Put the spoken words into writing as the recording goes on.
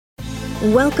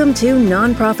Welcome to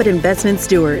Nonprofit Investment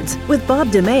Stewards with Bob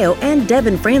DeMeo and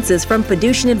Devin Francis from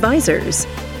Fiducian Advisors.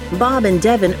 Bob and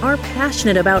Devin are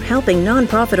passionate about helping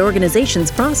nonprofit organizations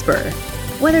prosper.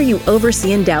 Whether you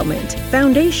oversee endowment,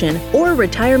 foundation, or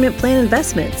retirement plan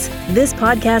investments, this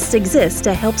podcast exists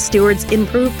to help stewards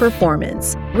improve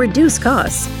performance, reduce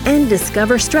costs, and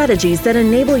discover strategies that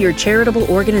enable your charitable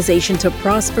organization to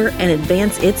prosper and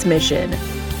advance its mission.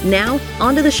 Now,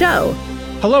 on to the show.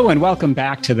 Hello and welcome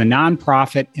back to the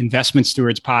Nonprofit Investment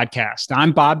Stewards podcast.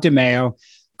 I'm Bob DeMeo.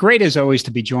 Great as always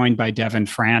to be joined by Devin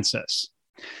Francis.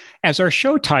 As our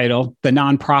show title, The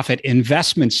Nonprofit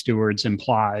Investment Stewards,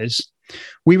 implies,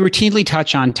 we routinely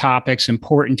touch on topics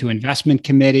important to investment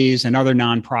committees and other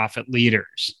nonprofit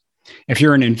leaders. If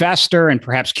you're an investor and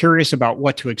perhaps curious about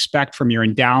what to expect from your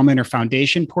endowment or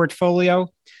foundation portfolio,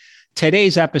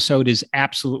 today's episode is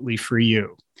absolutely for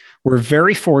you. We're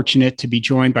very fortunate to be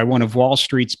joined by one of Wall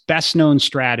Street's best-known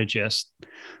strategists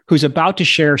who's about to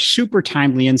share super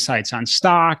timely insights on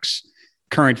stocks,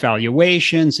 current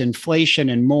valuations, inflation,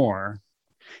 and more,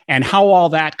 and how all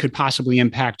that could possibly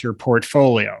impact your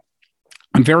portfolio.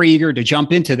 I'm very eager to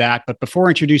jump into that, but before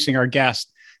introducing our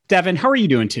guest, Devin, how are you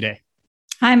doing today?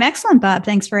 I'm excellent, Bob.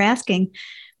 Thanks for asking.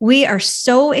 We are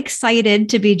so excited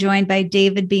to be joined by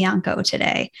David Bianco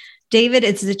today. David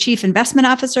is the Chief Investment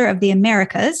Officer of the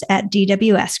Americas at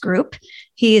DWS Group.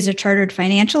 He is a chartered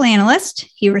financial analyst.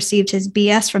 He received his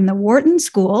BS from the Wharton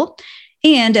School.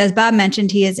 And as Bob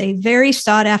mentioned, he is a very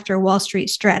sought-after Wall Street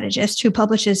strategist who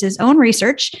publishes his own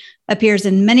research, appears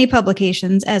in many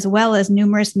publications, as well as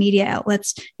numerous media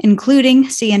outlets, including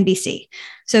CNBC.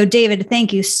 So, David,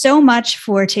 thank you so much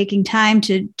for taking time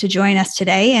to join us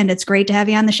today, and it's great to have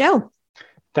you on the show.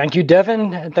 Thank you,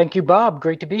 Devin, and thank you, Bob.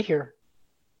 Great to be here.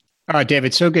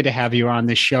 David, so good to have you on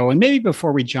this show. And maybe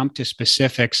before we jump to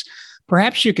specifics,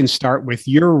 perhaps you can start with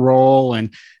your role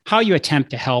and how you attempt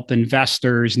to help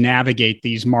investors navigate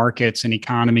these markets and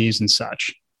economies and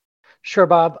such. Sure,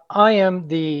 Bob. I am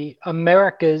the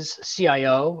Americas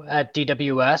CIO at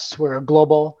DWS. We're a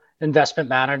global investment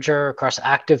manager across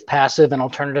active, passive, and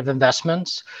alternative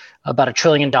investments, about $1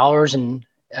 trillion in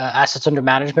assets under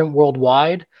management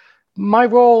worldwide. My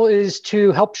role is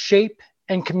to help shape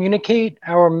and communicate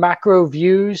our macro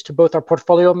views to both our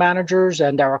portfolio managers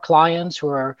and our clients who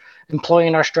are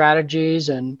employing our strategies.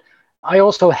 And I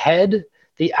also head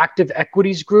the active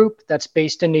equities group that's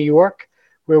based in New York,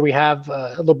 where we have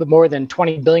a little bit more than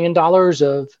 $20 billion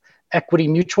of equity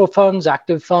mutual funds,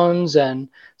 active funds, and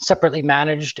separately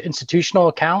managed institutional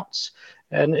accounts.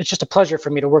 And it's just a pleasure for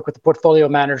me to work with the portfolio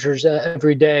managers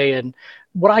every day. And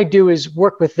what I do is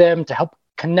work with them to help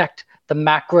connect the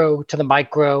macro to the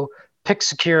micro, pick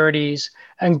securities,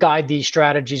 and guide these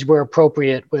strategies where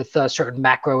appropriate with certain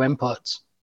macro inputs.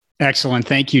 Excellent.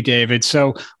 Thank you, David.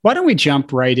 So why don't we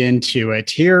jump right into it?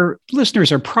 Here,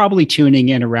 listeners are probably tuning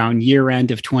in around year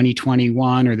end of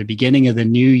 2021 or the beginning of the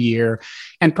new year.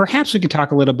 And perhaps we could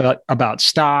talk a little bit about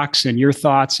stocks and your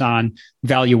thoughts on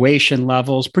valuation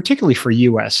levels, particularly for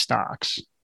U.S. stocks.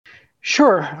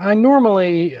 Sure. I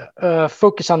normally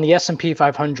focus on the S&P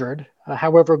 500.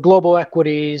 However, global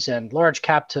equities and large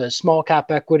cap to small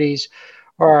cap equities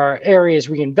are areas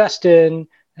we invest in,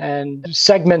 and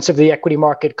segments of the equity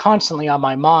market constantly on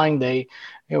my mind.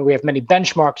 We have many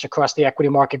benchmarks across the equity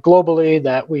market globally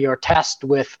that we are tasked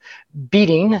with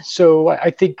beating. So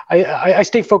I think I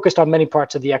stay focused on many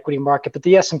parts of the equity market, but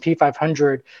the S&P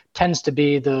 500 tends to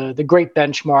be the great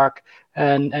benchmark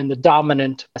and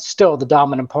still the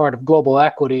dominant part of global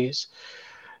equities.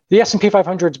 The S&P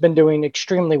 500 has been doing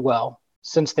extremely well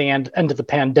since the end of the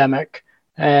pandemic,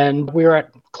 and we are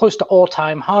at close to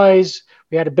all-time highs.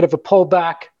 We had a bit of a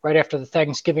pullback right after the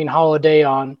Thanksgiving holiday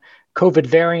on COVID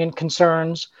variant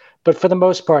concerns, but for the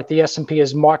most part, the S&P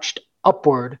has marched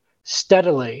upward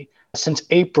steadily since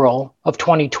April of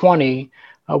 2020,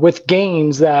 with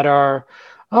gains that are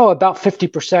about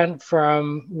 50%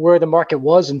 from where the market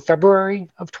was in February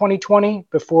of 2020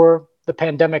 before the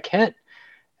pandemic hit.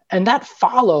 And that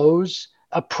follows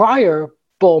a prior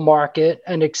bull market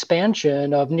and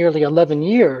expansion of nearly 11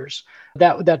 years.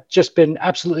 That's just been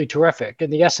absolutely terrific.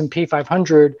 And the S&P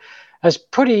 500 has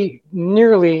pretty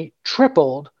nearly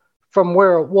tripled from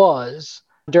where it was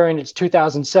during its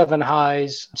 2007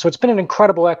 highs. So it's been an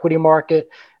incredible equity market.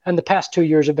 And the past 2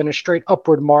 years have been a straight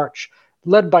upward march,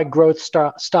 led by growth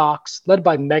stocks, led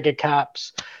by mega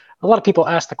caps. A lot of people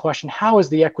ask the question, how is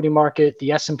the equity market,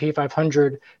 the S&P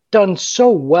 500, done so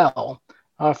well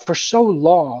for so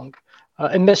long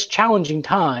amidst challenging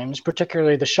times,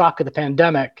 particularly the shock of the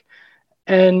pandemic?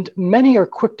 And many are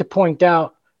quick to point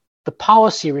out the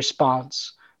policy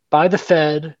response by the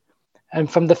Fed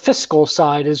and from the fiscal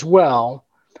side as well.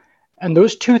 And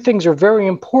those two things are very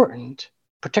important,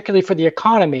 particularly for the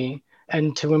economy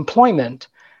and to employment.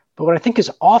 But what I think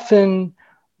is often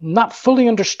not fully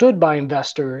understood by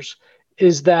investors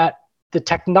is that the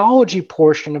technology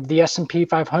portion of the S&P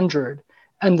 500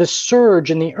 and the surge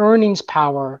in the earnings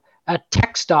power at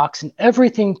tech stocks and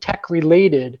everything tech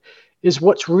related is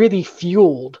what's really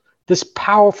fueled this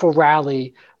powerful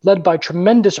rally led by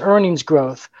tremendous earnings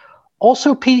growth.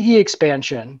 Also PE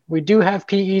expansion. We do have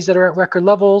PEs that are at record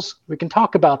levels. We can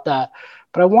talk about that.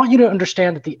 But I want you to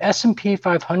understand that the S&P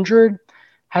 500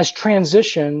 has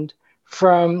transitioned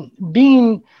from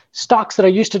being stocks that I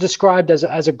used to describe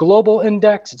as a global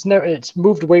index. It's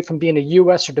moved away from being a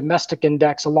US or domestic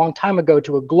index a long time ago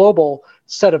to a global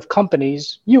set of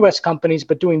companies, US companies,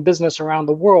 but doing business around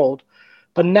the world.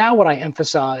 But now what I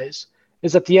emphasize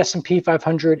is that the S&P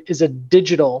 500 is a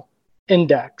digital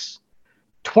index.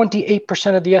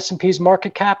 28% of the S&P's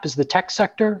market cap is the tech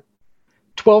sector,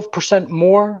 12%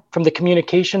 more from the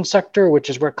communication sector, which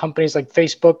is where companies like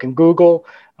Facebook and Google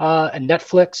and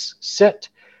Netflix sit.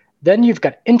 Then you've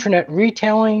got internet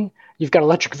retailing, you've got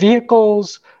electric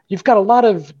vehicles, you've got a lot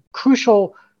of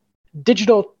crucial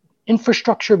digital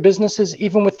infrastructure businesses,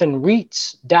 even within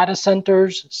REITs, data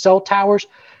centers, cell towers.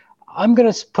 I'm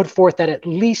going to put forth that at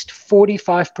least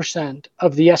 45%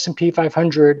 of the S&P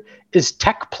 500 is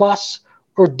tech plus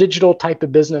or digital type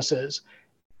of businesses.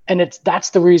 And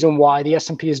that's the reason why the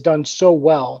S&P has done so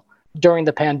well during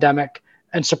the pandemic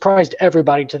and surprised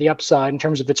everybody to the upside in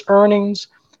terms of its earnings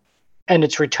and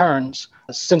its returns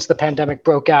since the pandemic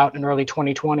broke out in early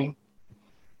 2020.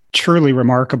 Truly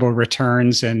remarkable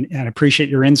returns, and appreciate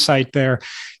your insight there.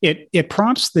 It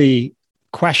prompts the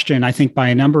question, I think, by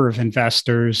a number of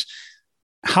investors: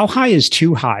 how high is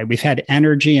too high? We've had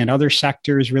energy and other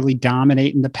sectors really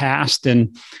dominate in the past,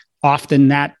 and often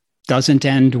that doesn't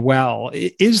end well.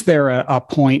 Is there a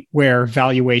point where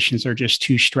valuations are just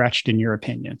too stretched, in your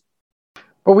opinion?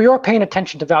 Well, we are paying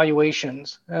attention to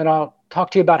valuations, and I'll talk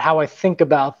to you about how I think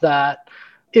about that.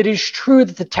 It is true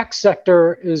that the tech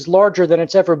sector is larger than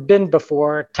it's ever been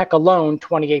before. Tech alone,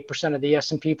 28% of the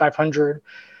S&P 500.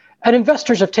 And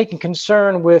investors have taken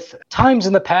concern with times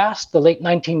in the past. The late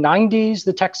 1990s,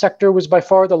 the tech sector was by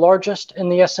far the largest in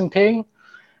the S&P.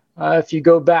 If you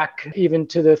go back even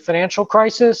to the financial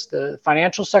crisis, the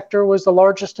financial sector was the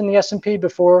largest in the S&P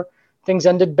before things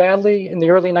ended badly in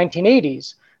the early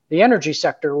 1980s. The energy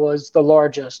sector was the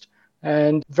largest,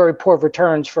 and very poor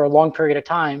returns for a long period of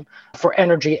time for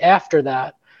energy after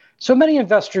that. So many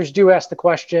investors do ask the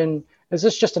question, is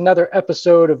this just another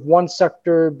episode of one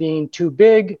sector being too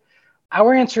big?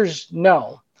 Our answer is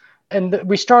no. And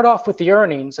we start off with the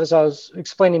earnings. As I was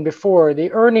explaining before,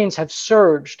 the earnings have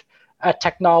surged at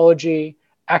technology,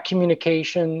 at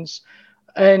communications.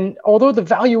 And although the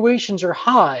valuations are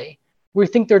high, we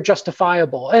think they're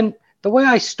justifiable. And the way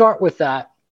I start with that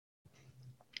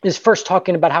is first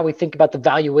talking about how we think about the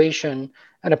valuation,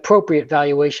 an appropriate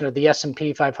valuation of the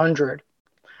S&P 500.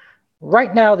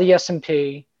 Right now, the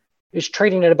S&P is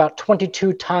trading at about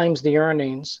 22 times the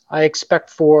earnings I expect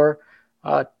for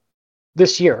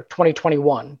this year,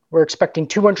 2021. We're expecting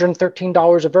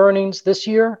 $213 of earnings this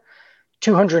year,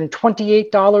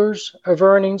 $228 of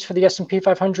earnings for the S&P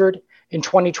 500 in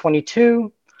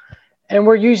 2022. And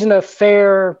we're using a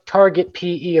fair target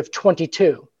PE of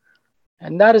 22.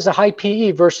 And that is a high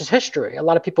PE versus history. A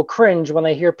lot of people cringe when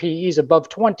they hear PEs above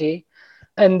 20.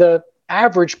 And the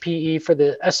average PE for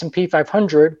the S&P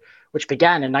 500, which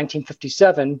began in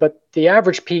 1957, but the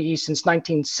average PE since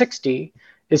 1960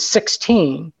 is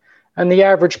 16. And the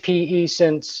average PE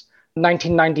since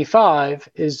 1995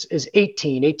 is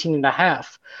 18 and a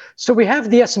half. So we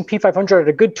have the S&P 500 at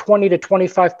a good 20 to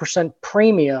 25%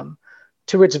 premium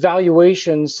to its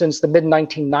valuation since the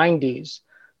mid-1990s.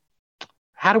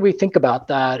 How do we think about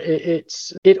that?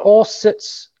 It all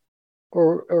sits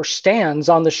or stands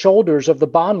on the shoulders of the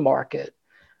bond market.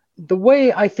 The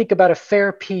way I think about a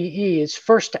fair PE is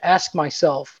first to ask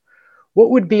myself,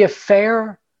 what would be a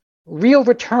fair, real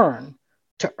return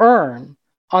to earn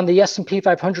on the S&P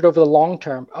 500 over the long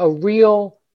term? A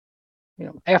real,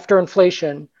 after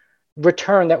inflation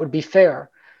return that would be fair.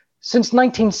 Since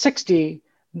 1960,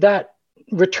 that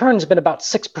return has been about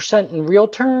 6% in real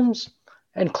terms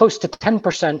and close to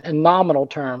 10% in nominal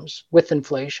terms with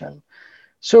inflation.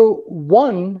 So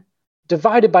 1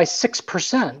 divided by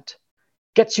 6%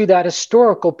 gets you that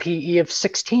historical PE of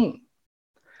 16.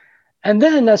 And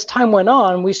then as time went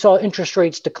on, we saw interest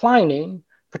rates declining,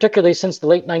 particularly since the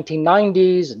late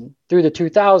 1990s and through the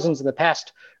 2000s, and the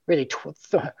past really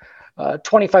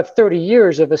 25, 30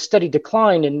 years of a steady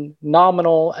decline in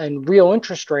nominal and real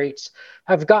interest rates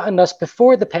have gotten us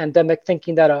before the pandemic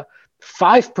thinking that a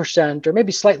 5% or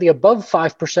maybe slightly above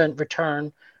 5%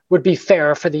 return would be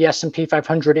fair for the S&P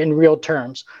 500 in real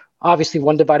terms. Obviously,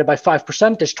 1 divided by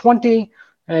 5% is 20.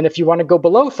 And if you want to go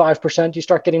below 5%, you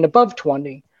start getting above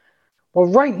 20. Well,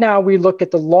 right now, we look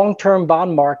at the long-term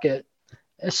bond market,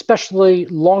 especially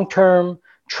long-term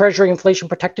Treasury inflation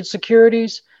protected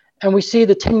securities, and we see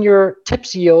the 10-year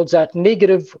TIPS yields at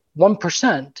negative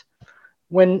 1%,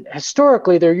 when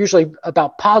historically they're usually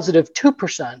about positive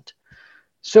 2%.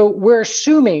 So we're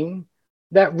assuming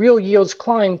that real yields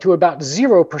climb to about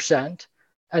 0%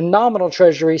 and nominal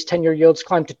Treasuries 10-year yields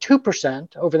climb to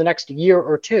 2% over the next year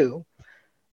or two.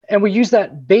 And we use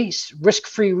that base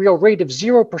risk-free real rate of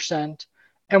 0%,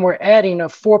 and we're adding a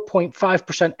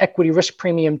 4.5% equity risk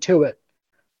premium to it.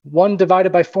 1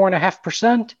 divided by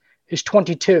 4.5% is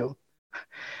 22.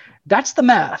 That's the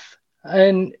math.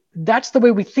 And that's the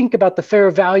way we think about the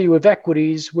fair value of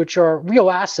equities, which are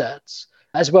real assets,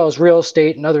 as well as real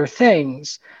estate and other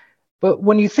things. But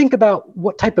when you think about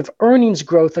what type of earnings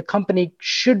growth a company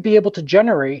should be able to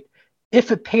generate,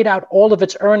 if it paid out all of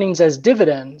its earnings as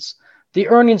dividends, the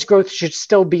earnings growth should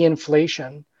still be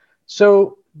inflation.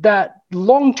 So that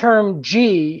long-term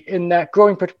G in that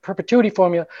growing perpetuity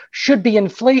formula should be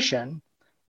inflation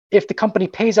if the company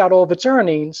pays out all of its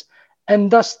earnings,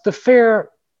 and thus the fair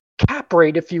cap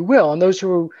rate, if you will, and those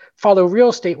who follow real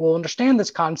estate will understand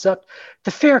this concept,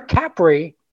 the fair cap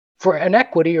rate for an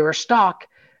equity or a stock,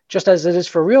 just as it is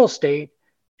for real estate,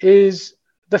 is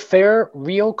the fair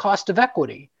real cost of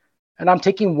equity. And I'm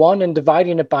taking 1 and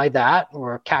dividing it by that,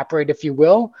 or cap rate, if you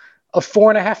will, of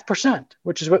 4.5%,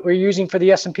 which is what we're using for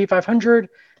the S&P 500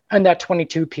 and that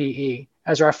 22 PE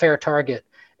as our fair target.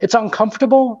 It's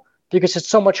uncomfortable because it's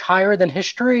so much higher than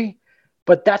history,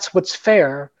 but that's what's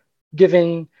fair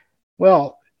given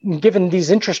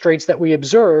these interest rates that we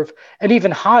observe, and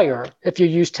even higher if you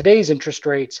use today's interest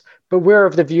rates, but we're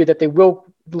of the view that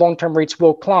long-term rates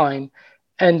will climb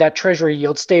and that Treasury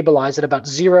yield stabilize at about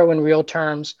 0 in real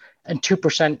terms and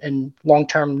 2% in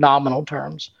long-term nominal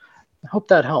terms. I hope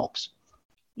that helps.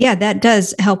 Yeah, that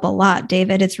does help a lot,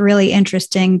 David. It's really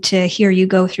interesting to hear you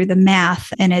go through the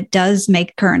math, and it does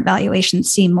make current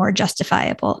valuations seem more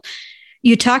justifiable.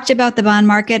 You talked about the bond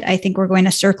market. I think we're going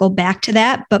to circle back to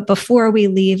that. But before we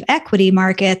leave equity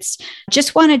markets,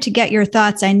 just wanted to get your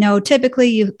thoughts. I know typically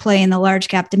you play in the large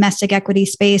cap domestic equity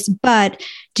space, but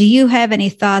do you have any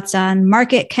thoughts on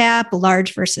market cap,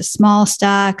 large versus small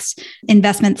stocks,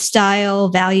 investment style,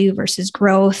 value versus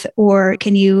growth? Or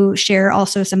can you share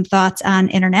also some thoughts on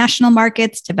international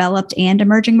markets, developed and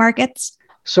emerging markets?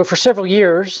 So for several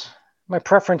years, my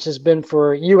preference has been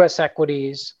for US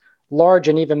equities, large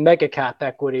and even mega cap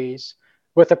equities,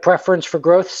 with a preference for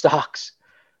growth stocks.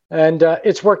 And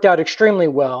it's worked out extremely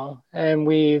well. And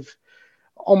we've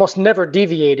almost never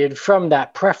deviated from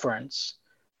that preference.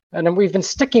 And we've been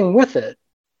sticking with it.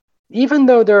 Even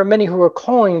though there are many who are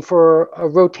calling for a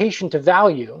rotation to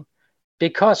value,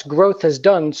 because growth has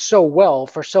done so well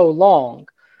for so long,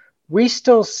 we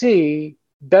still see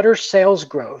better sales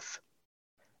growth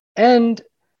and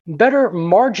better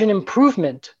margin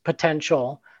improvement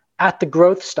potential at the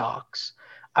growth stocks.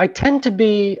 I tend to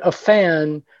be a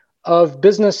fan of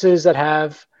businesses that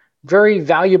have very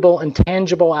valuable and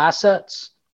tangible assets,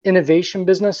 innovation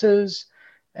businesses.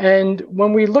 And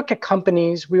when we look at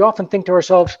companies, we often think to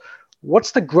ourselves,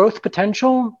 what's the growth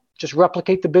potential? Just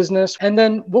replicate the business. And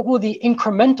then what will the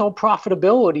incremental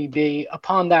profitability be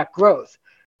upon that growth?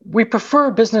 We prefer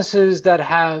businesses that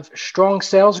have strong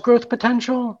sales growth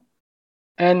potential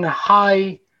and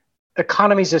high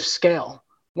economies of scale.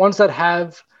 Ones that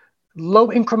have low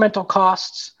incremental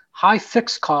costs, high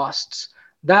fixed costs.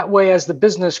 That way, as the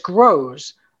business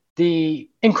grows, the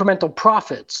incremental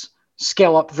profits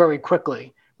scale up very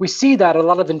quickly. We see that a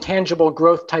lot of intangible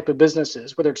growth type of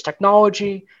businesses, whether it's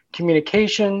technology,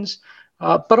 communications,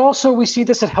 but also we see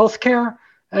this at healthcare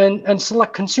and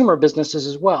select consumer businesses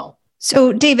as well.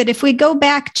 So, David, if we go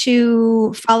back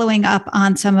to following up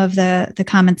on some of the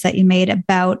comments that you made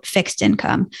about fixed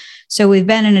income. So we've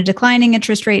been in a declining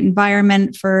interest rate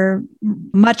environment for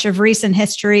much of recent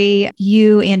history.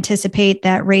 You anticipate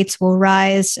that rates will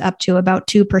rise up to about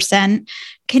 2%.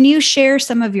 Can you share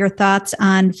some of your thoughts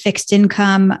on fixed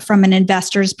income from an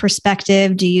investor's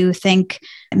perspective? Do you think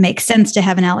it makes sense to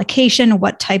have an allocation?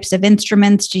 What types of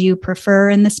instruments do you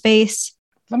prefer in the space?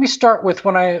 Let me start with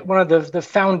one of the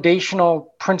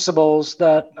foundational principles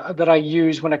that I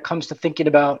use when it comes to thinking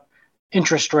about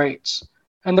interest rates.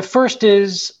 And the first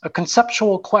is a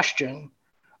conceptual question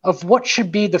of what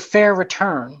should be the fair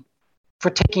return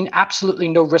for taking absolutely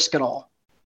no risk at all.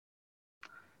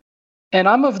 And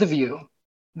I'm of the view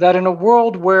that in a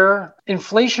world where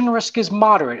inflation risk is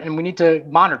moderate, and we need to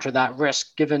monitor that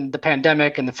risk given the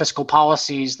pandemic and the fiscal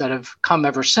policies that have come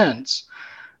ever since.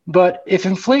 But if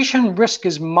inflation risk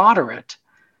is moderate,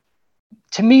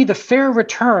 to me, the fair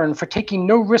return for taking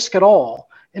no risk at all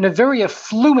in a very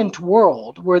affluent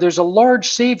world where there's a large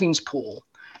savings pool,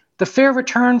 the fair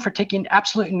return for taking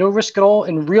absolutely no risk at all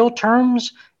in real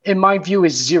terms, in my view,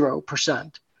 is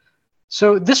 0%.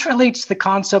 So this relates to the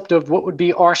concept of what would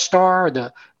be R-star,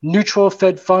 the neutral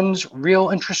Fed funds real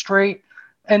interest rate.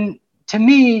 And to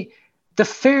me, the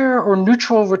fair or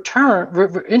neutral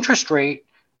return interest rate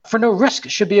for no risk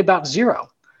should be about 0.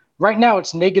 Right now,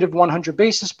 it's negative 100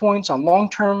 basis points on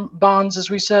long-term bonds, as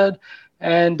we said,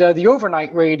 and the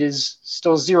overnight rate is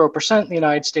still 0% in the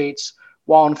United States,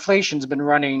 while inflation's been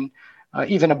running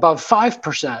even above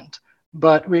 5%.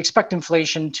 But we expect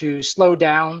inflation to slow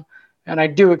down, and I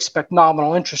do expect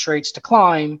nominal interest rates to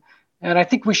climb. And I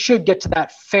think we should get to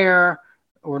that fair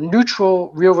or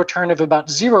neutral real return of about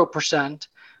 0%.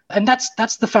 And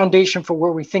that's the foundation for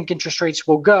where we think interest rates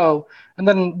will go. And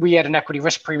then we add an equity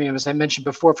risk premium, as I mentioned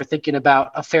before, for thinking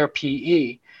about a fair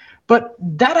PE. But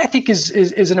that, I think, is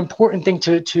an important thing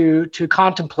to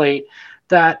contemplate,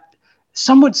 that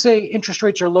some would say interest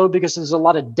rates are low because there's a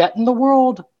lot of debt in the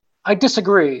world. I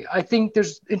disagree. I think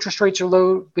interest rates are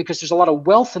low because there's a lot of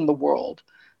wealth in the world.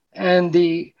 And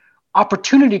the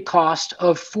opportunity cost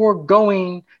of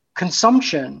foregoing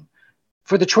consumption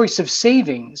for the choice of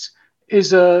savings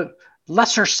is a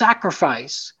lesser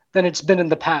sacrifice than it's been in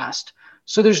the past.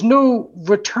 So there's no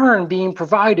return being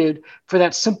provided for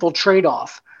that simple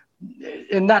trade-off.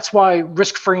 And that's why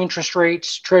risk-free interest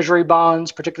rates, treasury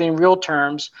bonds, particularly in real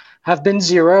terms, have been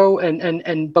 0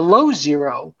 and below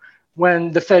 0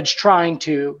 when the Fed's trying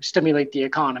to stimulate the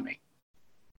economy.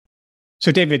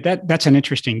 So, David, that's an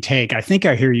interesting take. I think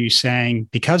I hear you saying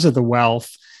because of the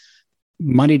wealth,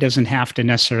 money doesn't have to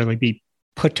necessarily be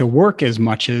put to work as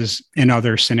much as in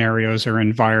other scenarios or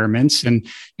environments. And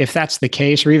if that's the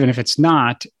case, or even if it's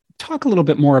not, talk a little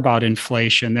bit more about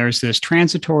inflation. There's this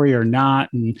transitory or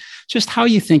not, and just how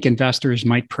you think investors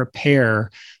might prepare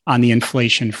on the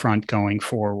inflation front going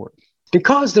forward.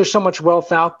 Because there's so much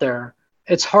wealth out there,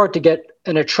 it's hard to get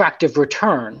an attractive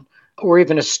return or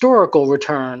even historical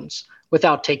returns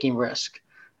without taking risk.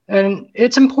 And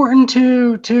it's important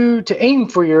to aim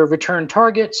for your return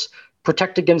targets,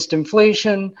 protect against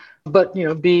inflation, but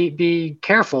be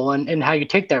careful in how you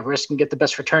take that risk and get the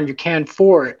best return you can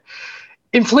for it.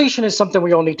 Inflation is something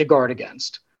we all need to guard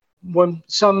against. When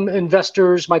some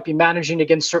investors might be managing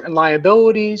against certain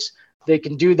liabilities, they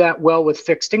can do that well with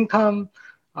fixed income.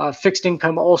 Fixed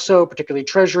income also, particularly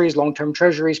treasuries, long-term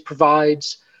treasuries,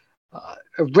 provides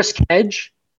a risk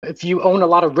hedge. If you own a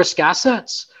lot of risk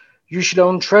assets, you should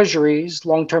own treasuries,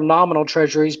 long-term nominal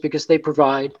treasuries, because they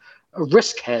provide a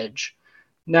risk hedge.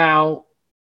 Now,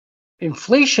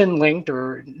 inflation-linked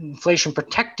or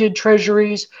inflation-protected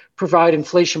treasuries provide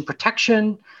inflation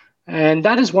protection, and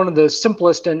that is one of the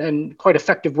simplest and quite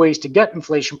effective ways to get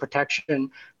inflation protection.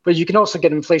 But you can also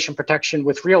get inflation protection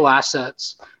with real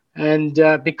assets. And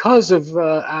because of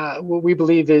what we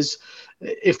believe is,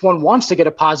 if one wants to get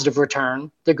a positive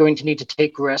return, they're going to need to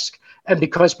take risk. And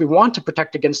because we want to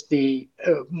protect against the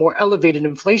more elevated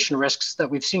inflation risks that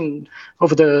we've seen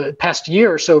over the past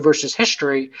year or so versus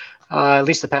history, at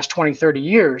least the past 20, 30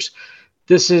 years,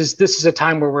 this is a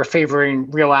time where we're favoring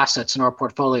real assets in our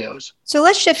portfolios. So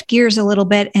let's shift gears a little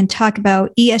bit and talk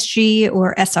about ESG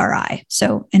or SRI.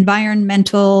 So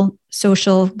environmental,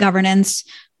 social governance,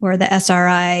 or the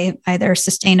SRI, either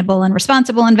sustainable and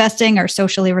responsible investing or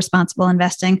socially responsible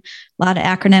investing. A lot of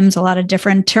acronyms, a lot of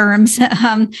different terms.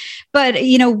 But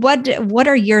what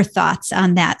are your thoughts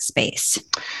on that space?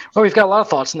 Well, we've got a lot of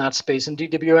thoughts in that space, and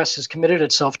DWS has committed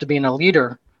itself to being a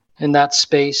leader in that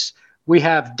space. We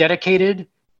have dedicated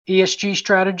ESG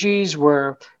strategies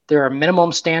where there are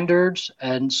minimum standards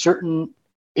and certain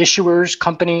issuers,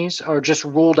 companies are just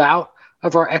ruled out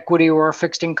of our equity or our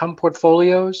fixed income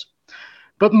portfolios.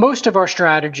 But most of our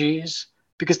strategies,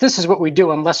 because this is what we do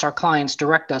unless our clients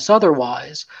direct us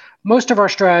otherwise, most of our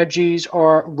strategies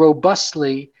are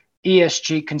robustly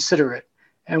ESG considerate.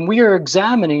 And we are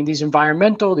examining these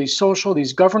environmental, these social,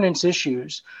 these governance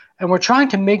issues, and we're trying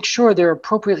to make sure they're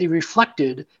appropriately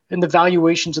reflected in the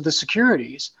valuations of the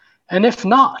securities. And if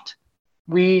not,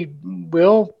 we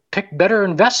will pick better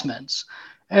investments.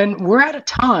 And we're at a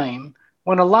time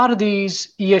when a lot of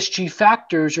these ESG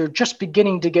factors are just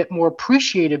beginning to get more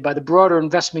appreciated by the broader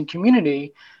investment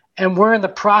community. And we're in the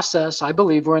process, I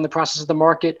believe we're in the process of the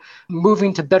market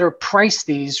moving to better price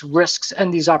these risks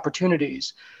and these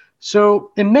opportunities.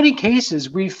 So in many cases,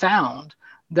 we found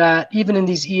that even in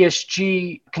these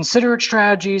ESG considerate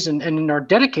strategies and in our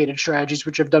dedicated strategies,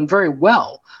 which have done very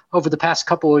well over the past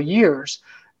couple of years,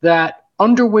 that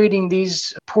underweighting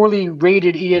these poorly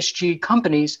rated ESG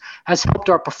companies has helped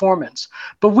our performance.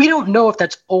 But we don't know if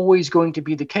that's always going to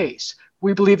be the case.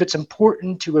 We believe it's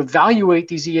important to evaluate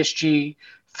these ESG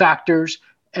factors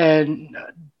and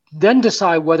then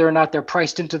decide whether or not they're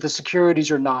priced into the securities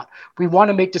or not. We want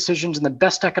to make decisions in the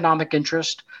best economic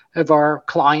interest of our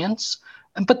clients.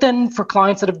 But then for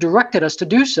clients that have directed us to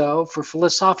do so for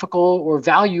philosophical or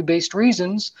value-based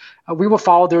reasons, we will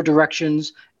follow their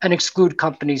directions and exclude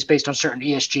companies based on certain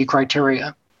ESG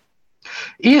criteria.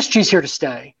 ESG is here to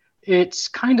stay. It's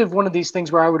kind of one of these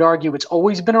things where I would argue it's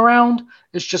always been around.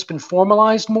 It's just been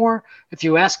formalized more. If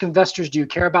you ask investors, do you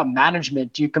care about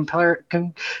management? Do you care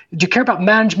about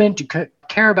management? Do you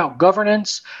care about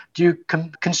governance? Do you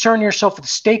concern yourself with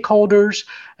stakeholders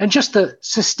and just the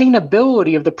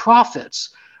sustainability of the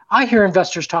profits? I hear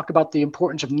investors talk about the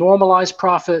importance of normalized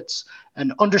profits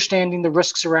and understanding the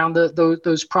risks around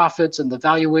those profits and the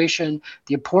valuation,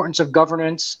 the importance of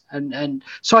governance. And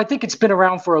so I think it's been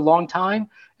around for a long time.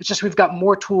 It's just we've got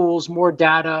more tools, more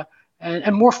data,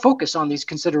 and more focus on these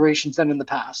considerations than in the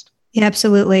past. Yeah,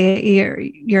 absolutely.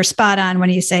 You're spot on when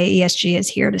you say ESG is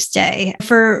here to stay.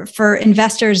 For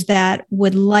investors that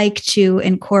would like to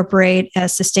incorporate a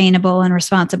sustainable and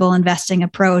responsible investing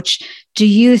approach, do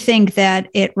you think that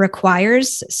it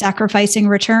requires sacrificing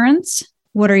returns?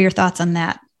 What are your thoughts on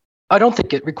that? I don't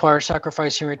think it requires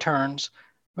sacrificing returns.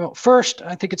 Well, first,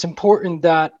 I think it's important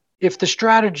that if the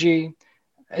strategy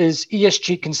is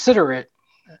ESG considerate,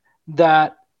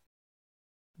 that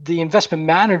the investment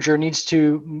manager needs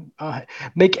to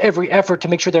make every effort to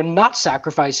make sure they're not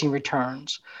sacrificing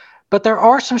returns. But there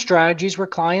are some strategies where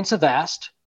clients have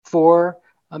asked for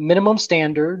minimum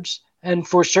standards and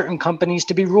for certain companies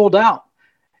to be ruled out.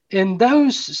 In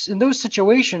those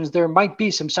situations, there might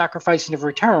be some sacrificing of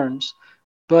returns,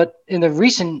 but in the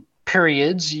recent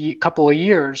periods, a couple of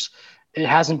years, it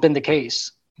hasn't been the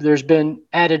case. There's been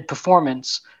added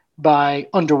performance by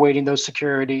underweighting those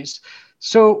securities.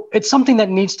 So it's something that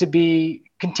needs to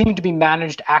continue to be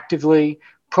managed actively,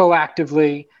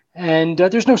 proactively, and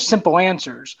there's no simple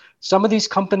answers. Some of these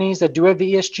companies that do have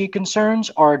ESG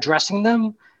concerns are addressing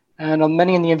them, and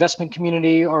many in the investment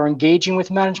community are engaging with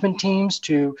management teams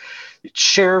to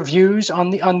share views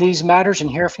on these matters and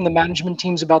hear from the management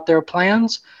teams about their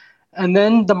plans. And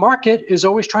then the market is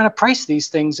always trying to price these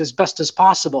things as best as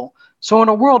possible. So in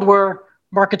a world where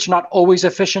markets are not always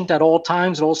efficient at all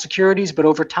times, at all securities, but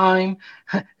over time,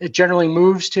 it generally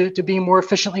moves to being more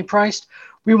efficiently priced.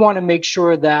 We want to make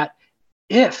sure that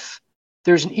if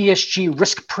there's an ESG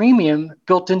risk premium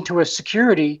built into a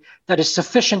security that is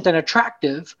sufficient and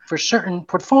attractive for certain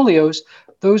portfolios,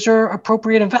 those are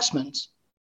appropriate investments.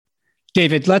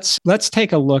 David, let's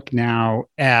take a look now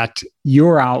at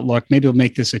your outlook. Maybe we'll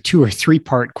make this a 2 or 3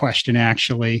 part question,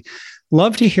 actually.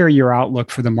 Love to hear your outlook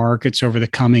for the markets over the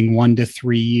coming 1 to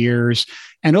 3 years,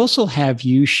 and also have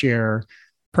you share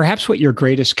perhaps what your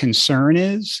greatest concern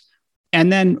is,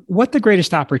 and then what the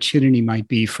greatest opportunity might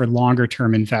be for longer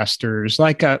term investors,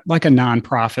 like a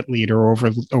nonprofit leader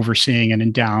overseeing an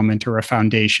endowment or a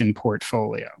foundation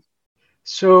portfolio.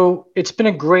 So it's been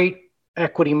a great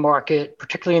equity market,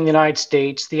 particularly in the United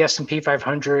States, the S&P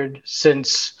 500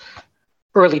 since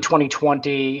early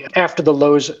 2020, after the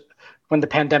lows when the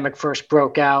pandemic first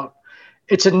broke out.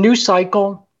 It's a new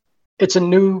cycle. It's a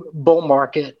new bull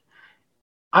market.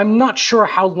 I'm not sure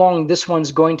how long this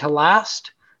one's going to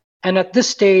last. And at this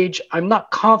stage, I'm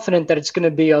not confident that it's going to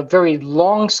be a very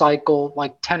long cycle,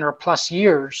 like 10 or plus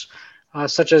years,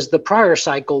 such as the prior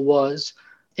cycle was.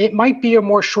 It might be a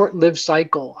more short-lived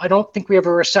cycle. I don't think we have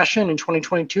a recession in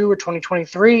 2022 or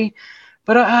 2023.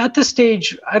 But at this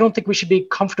stage, I don't think we should be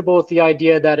comfortable with the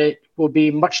idea that it will be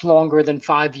much longer than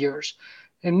 5 years.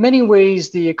 In many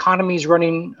ways, the economy is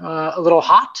running a little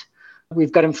hot.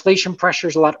 We've got inflation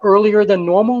pressures a lot earlier than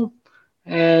normal.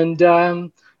 And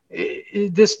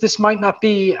this might not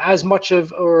be as much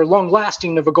of or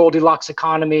long-lasting of a Goldilocks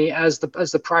economy as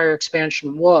the prior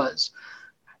expansion was.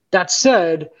 That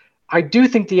said, I do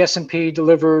think the S&P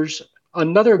delivers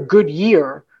another good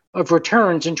year of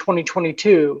returns in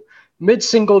 2022,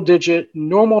 mid-single digit,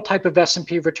 normal type of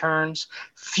S&P returns,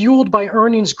 fueled by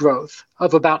earnings growth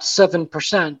of about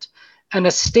 7% and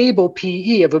a stable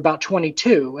PE of about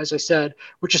 22, as I said,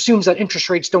 which assumes that interest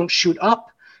rates don't shoot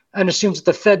up and assumes that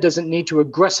the Fed doesn't need to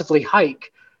aggressively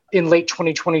hike in late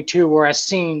 2022 or as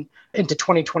seen into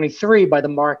 2023 by the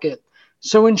market.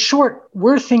 So in short,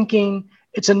 we're thinking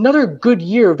it's another good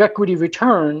year of equity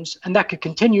returns, and that could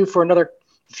continue for another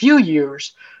few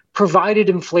years, provided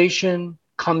inflation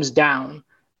comes down.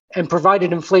 and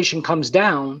provided inflation comes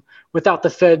down without the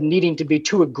Fed needing to be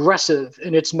too aggressive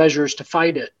in its measures to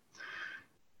fight it.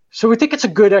 So we think it's a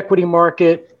good equity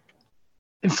market.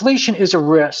 Inflation is a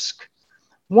risk.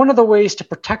 One of the ways to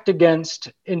protect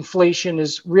against inflation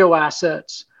is real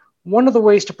assets. One of the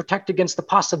ways to protect against the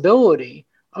possibility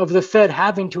of the Fed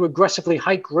having to aggressively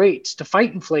hike rates to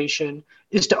fight inflation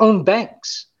is to own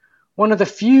banks. One of the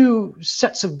few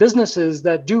sets of businesses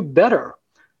that do better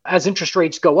as interest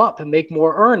rates go up and make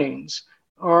more earnings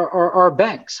are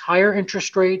banks. Higher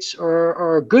interest rates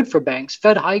are good for banks.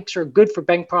 Fed hikes are good for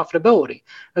bank profitability,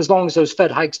 as long as those Fed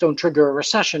hikes don't trigger a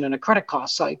recession and a credit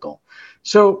cost cycle.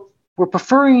 So we're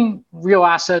preferring real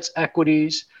assets,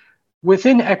 equities.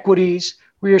 Within equities,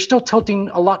 we are still tilting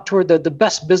a lot toward the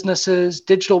best businesses,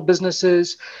 digital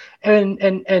businesses, and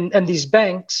these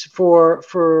banks for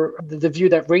the view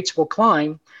that rates will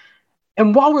climb.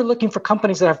 And while we're looking for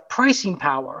companies that have pricing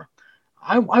power,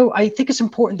 I think it's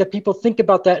important that people think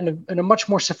about that in a much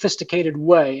more sophisticated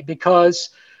way,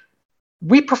 because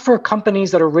we prefer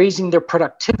companies that are raising their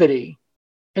productivity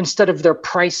instead of their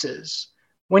prices.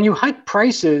 When you hike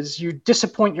prices, you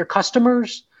disappoint your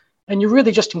customers and you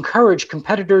really just encourage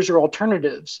competitors or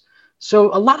alternatives.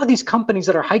 So a lot of these companies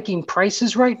that are hiking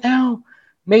prices right now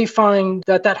may find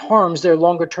that harms their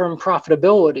longer term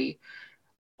profitability.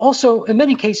 Also, in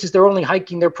many cases, they're only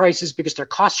hiking their prices because their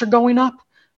costs are going up,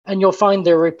 and you'll find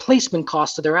their replacement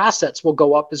cost of their assets will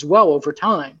go up as well over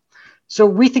time. So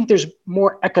we think there's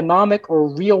more economic or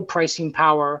real pricing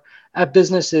power at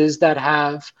businesses that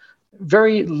have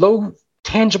very low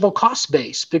tangible cost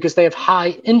base because they have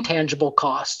high intangible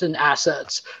costs and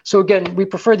assets. So again, we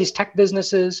prefer these tech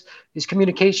businesses, these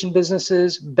communication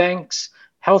businesses, banks,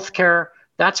 healthcare.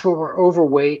 That's where we're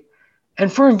overweight.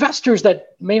 And for investors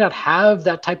that may not have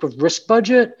that type of risk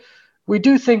budget, we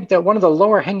do think that one of the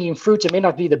lower hanging fruits, it may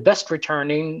not be the best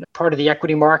returning part of the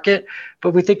equity market,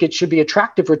 but we think it should be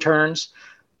attractive returns.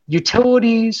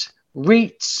 Utilities,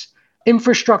 REITs,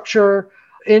 infrastructure.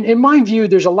 In my view,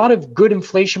 there's a lot of good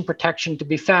inflation protection to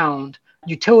be found.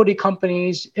 Utility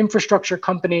companies, infrastructure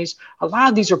companies, a lot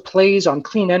of these are plays on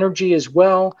clean energy as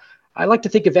well. I like to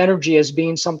think of energy as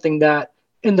being something that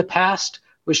in the past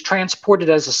was transported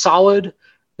as a solid,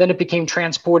 then it became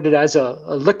transported as a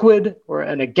liquid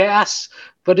and a gas,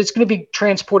 but it's going to be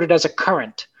transported as a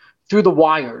current through the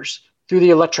wires, through the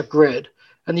electric grid.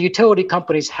 And the utility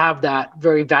companies have that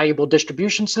very valuable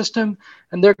distribution system,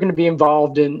 and they're going to be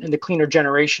involved in the cleaner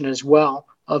generation as well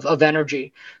of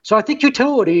energy. So I think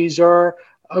utilities are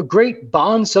a great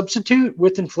bond substitute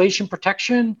with inflation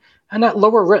protection and at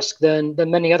lower risk than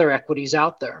many other equities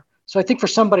out there. So I think for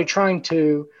somebody trying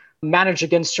to manage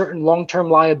against certain long-term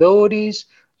liabilities,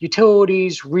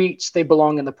 utilities, REITs, they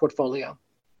belong in the portfolio.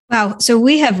 Wow. So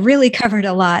we have really covered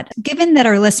a lot. Given that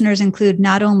our listeners include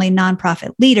not only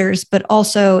nonprofit leaders, but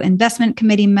also investment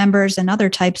committee members and other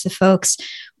types of folks,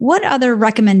 what other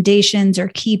recommendations or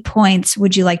key points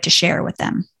would you like to share with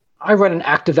them? I run an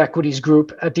active equities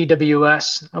group at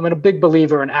DWS. I'm a big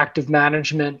believer in active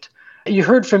management. You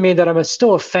heard from me that I'm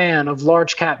still a fan of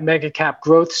large cap, mega cap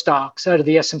growth stocks out of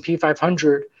the S&P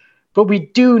 500. But we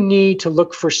do need to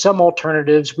look for some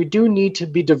alternatives. We do need to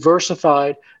be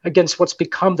diversified against what's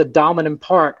become the dominant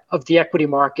part of the equity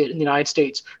market in the United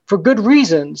States for good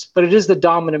reasons, but it is the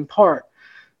dominant part.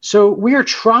 So we are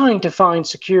trying to find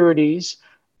securities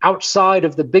outside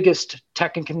of the biggest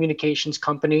tech and communications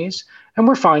companies, and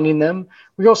we're finding them.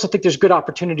 We also think there's good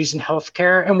opportunities in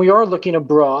healthcare, and we are looking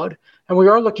abroad, and we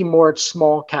are looking more at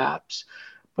small caps.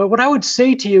 But what I would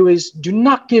say to you is do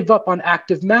not give up on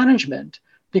active management.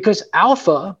 Because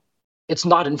alpha, it's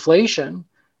not inflation,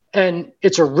 and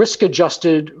it's a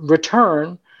risk-adjusted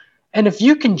return. And if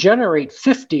you can generate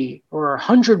 50 or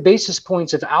 100 basis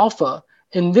points of alpha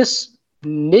in this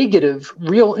negative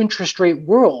real interest rate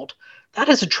world, that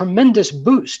is a tremendous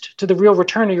boost to the real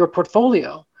return of your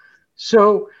portfolio.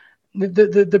 So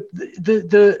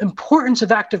the importance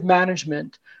of active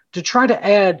management to try to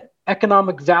add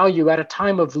economic value at a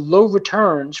time of low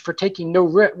returns for taking no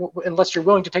risk, unless you're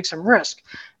willing to take some risk.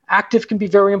 Active can be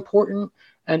very important,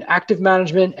 and active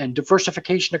management and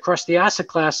diversification across the asset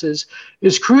classes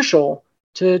is crucial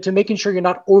to making sure you're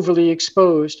not overly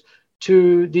exposed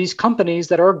to these companies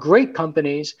that are great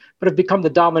companies, but have become the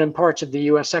dominant parts of the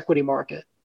U.S. equity market.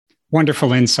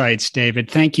 Wonderful insights, David.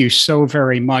 Thank you so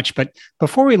very much. But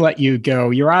before we let you go,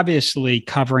 you're obviously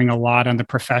covering a lot on the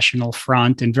professional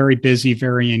front and very busy,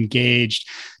 very engaged.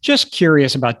 Just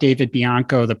curious about David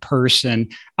Bianco, the person,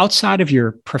 outside of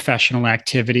your professional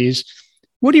activities.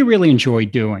 What do you really enjoy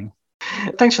doing?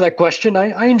 Thanks for that question.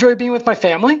 I enjoy being with my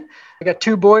family. I got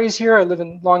two boys here. I live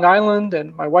in Long Island,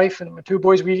 and my wife and my two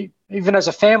boys, we Even as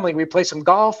a family, we play some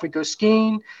golf, we go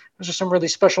skiing. Those are some really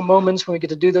special moments when we get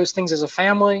to do those things as a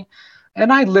family.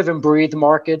 And I live and breathe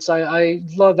markets. I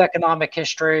love economic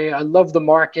history. I love the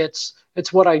markets.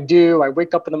 It's what I do. I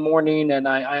wake up in the morning and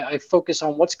I focus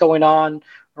on what's going on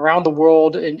around the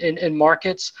world in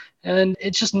markets. And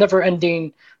it's just never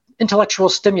ending intellectual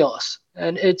stimulus.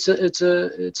 And it's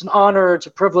an honor, it's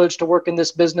a privilege to work in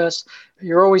this business.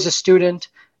 You're always a student.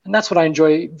 And that's what I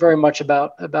enjoy very much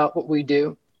about what we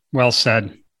do. Well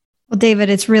said. Well, David,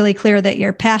 it's really clear that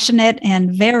you're passionate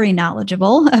and very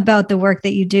knowledgeable about the work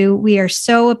that you do. We are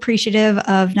so appreciative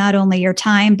of not only your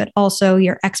time, but also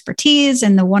your expertise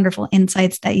and the wonderful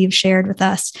insights that you've shared with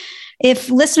us. If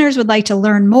listeners would like to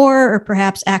learn more or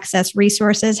perhaps access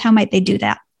resources, how might they do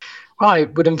that? Well, I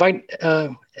would invite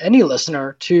any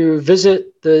listener to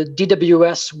visit the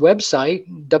DWS website,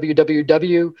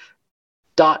 www.dws.com.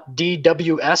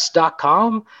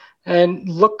 And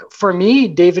look for me,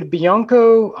 David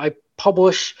Bianco. I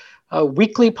publish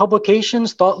weekly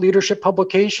publications, thought leadership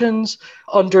publications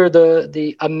under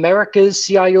the America's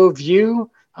CIO View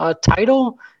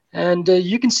title. And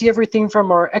you can see everything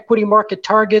from our equity market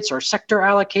targets, our sector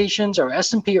allocations, our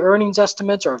S&P earnings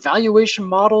estimates, our valuation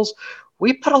models.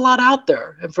 We put a lot out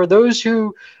there. And for those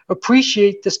who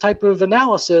appreciate this type of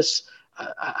analysis,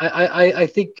 I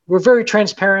think we're very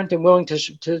transparent and willing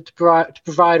to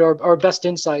provide our best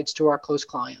insights to our close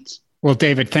clients. Well,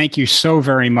 David, thank you so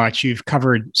very much. You've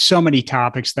covered so many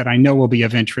topics that I know will be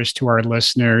of interest to our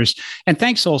listeners. And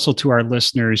thanks also to our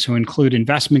listeners who include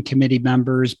investment committee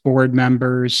members, board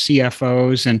members,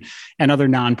 CFOs, and other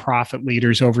nonprofit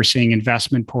leaders overseeing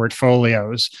investment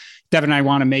portfolios. Devin and I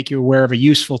want to make you aware of a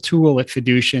useful tool at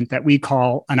Fiducient that we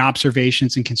call an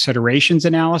observations and considerations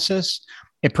analysis.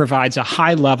 It provides a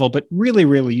high level, but really,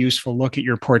 really useful look at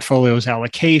your portfolio's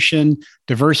allocation,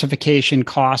 diversification,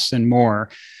 costs, and more.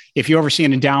 If you oversee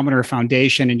an endowment or a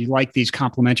foundation and you like these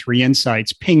complimentary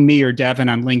insights, ping me or Devin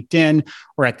on LinkedIn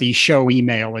or at the show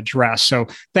email address. So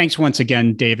thanks once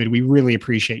again, David. We really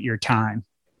appreciate your time.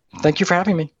 Thank you for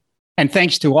having me. And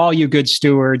thanks to all you good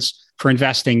stewards for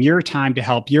investing your time to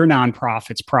help your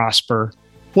nonprofits prosper.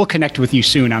 We'll connect with you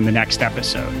soon on the next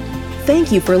episode.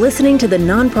 Thank you for listening to the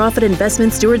Nonprofit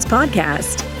Investment Stewards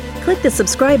Podcast. Click the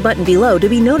subscribe button below to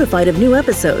be notified of new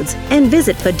episodes and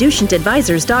visit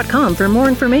fiducientadvisors.com for more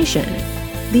information.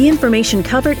 The information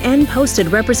covered and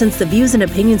posted represents the views and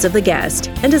opinions of the guest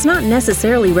and does not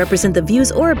necessarily represent the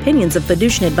views or opinions of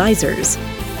Fiducient Advisors.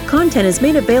 Content is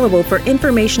made available for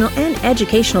informational and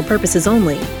educational purposes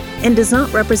only and does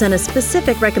not represent a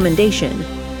specific recommendation.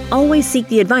 Always seek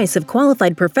the advice of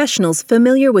qualified professionals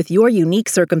familiar with your unique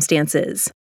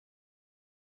circumstances.